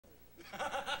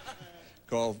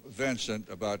called Vincent,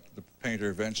 about the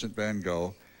painter Vincent van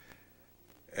Gogh.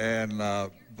 And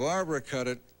Barbara cut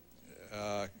it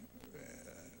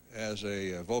as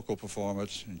a vocal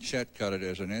performance, and Chet cut it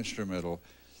as an instrumental.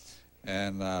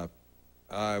 And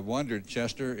I wondered,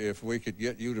 Chester, if we could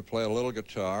get you to play a little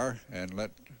guitar and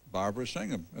let Barbara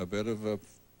sing a bit of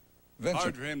Vincent.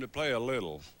 Hard for him to play a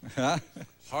little. Huh?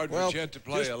 Hard for Chet to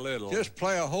play a little. Just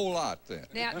play a whole lot then.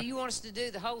 Now, do you want us to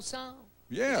do the whole song?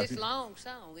 Yeah. It's a long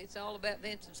song. It's all about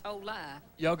Vincent's whole life.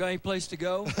 Y'all got any place to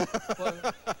go?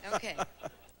 Okay.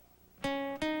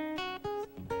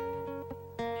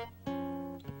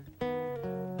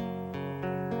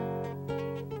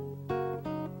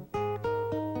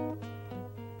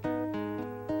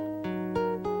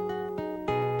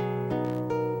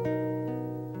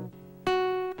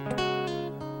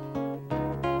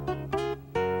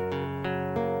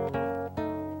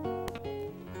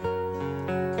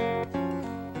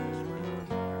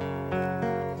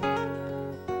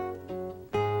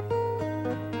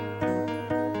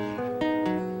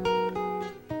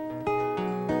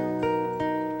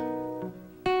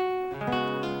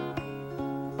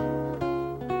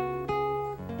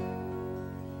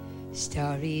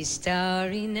 Starry,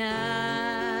 starry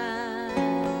night,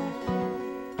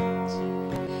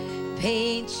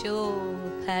 paint your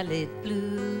palette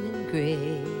blue and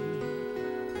gray.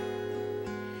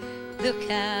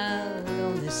 Look out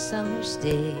on the summer's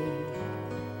day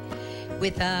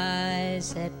with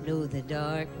eyes that know the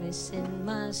darkness in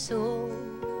my soul.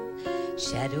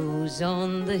 Shadows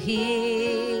on the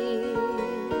hills,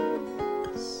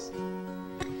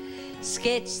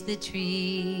 sketch the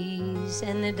trees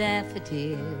and the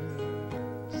daffodils,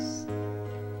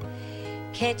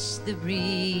 catch the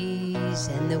breeze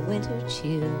and the winter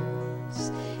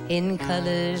chills in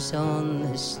colors on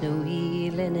the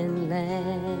snowy linen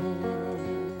land.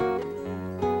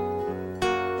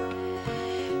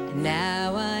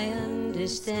 Now I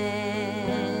understand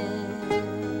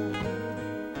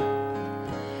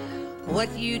what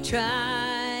you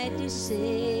tried to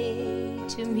say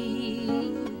to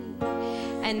me,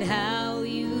 and how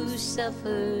you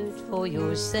suffered for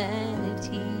your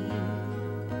sanity,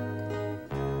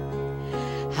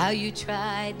 how you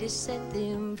tried to set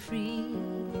them free.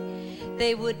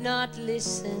 They would not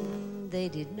listen, they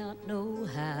did not know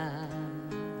how.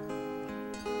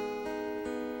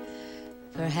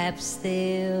 Perhaps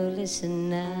they'll listen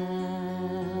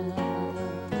now.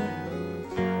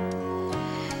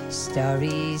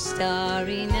 Starry,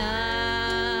 starry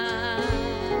night,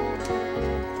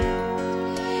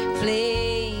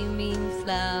 flaming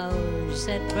flowers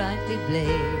that brightly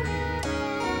blaze,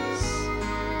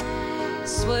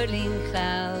 swirling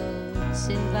clouds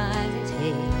in violet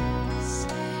haze,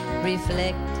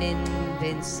 reflecting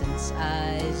Vincent's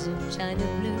eyes of china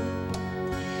blue,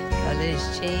 colors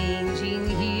changing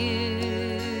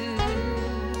hues,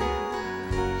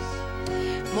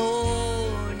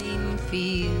 morning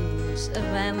fields of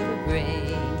amber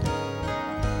grain,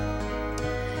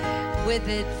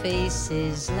 withered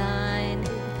faces lined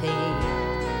with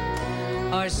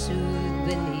pain are soothed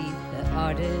beneath the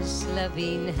artist's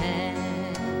loving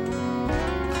hand.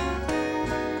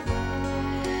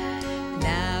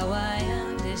 Now I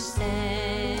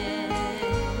understand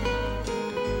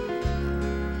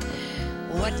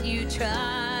what you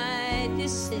tried to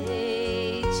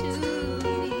say to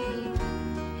me,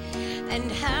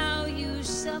 and how you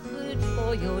suffered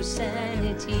for your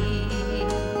sanity,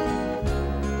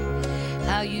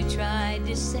 how you tried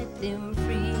to set them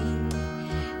free.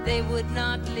 They would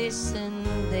not listen,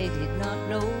 they did not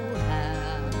know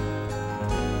how.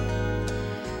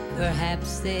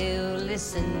 Perhaps they'll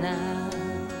listen now,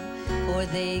 for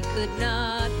they could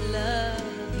not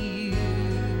love you,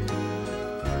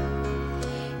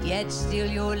 yet still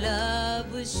your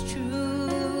love was true.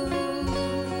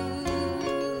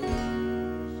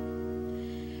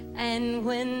 And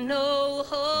when no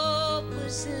hope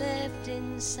was left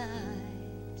inside,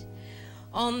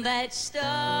 on that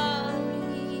starry,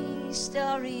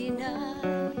 starry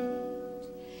night,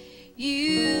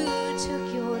 you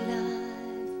took your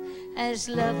life as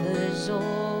lovers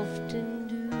often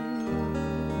do.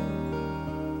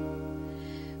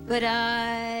 But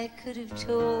I could have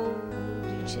told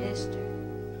you, Chester,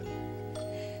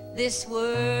 this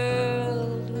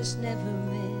world was never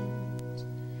meant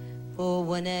for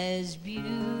one as beautiful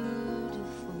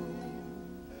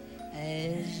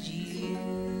as you.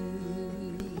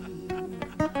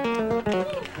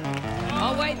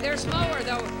 Oh, wait, there's more,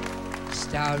 though.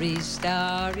 Starry,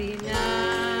 starry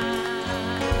night,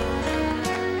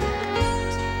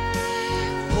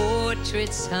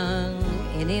 portraits hung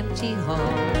in empty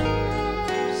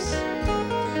halls,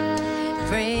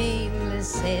 frameless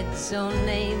sits on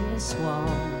nameless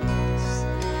walls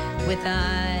with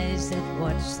eyes that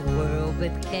watch the world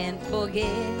but can't forget,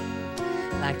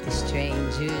 like the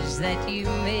strangers that you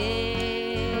met.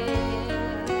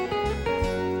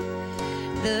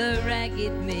 The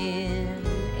ragged men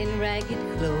in ragged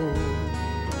clothes,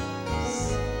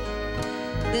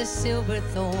 the silver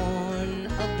thorn,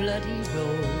 a bloody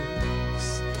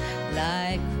rose,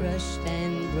 lie crushed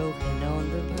and broken on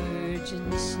the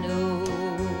virgin snow.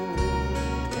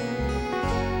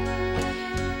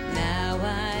 Now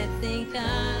I think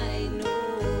I know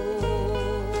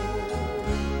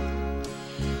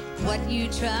what you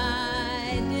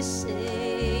tried to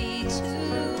say to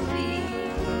me,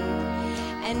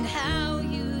 and how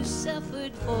you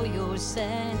suffered for your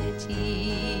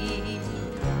sanity,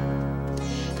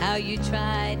 how you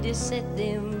tried to set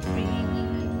them free.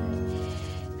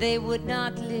 They would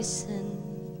not listen,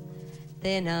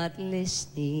 they're not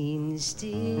listening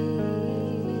still.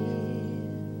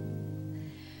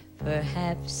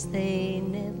 Perhaps they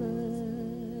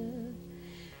never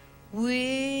will.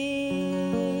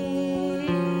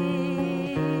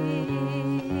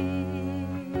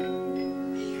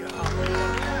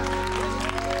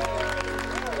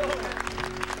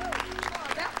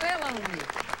 That fell on you.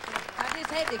 I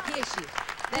just had to kiss you.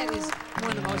 That was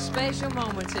one of the most special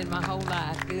moments in my whole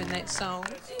life, doing that song.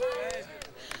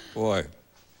 Boy,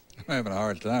 I'm having a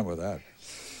hard time with that.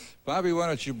 Bobby, why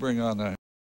don't you bring on the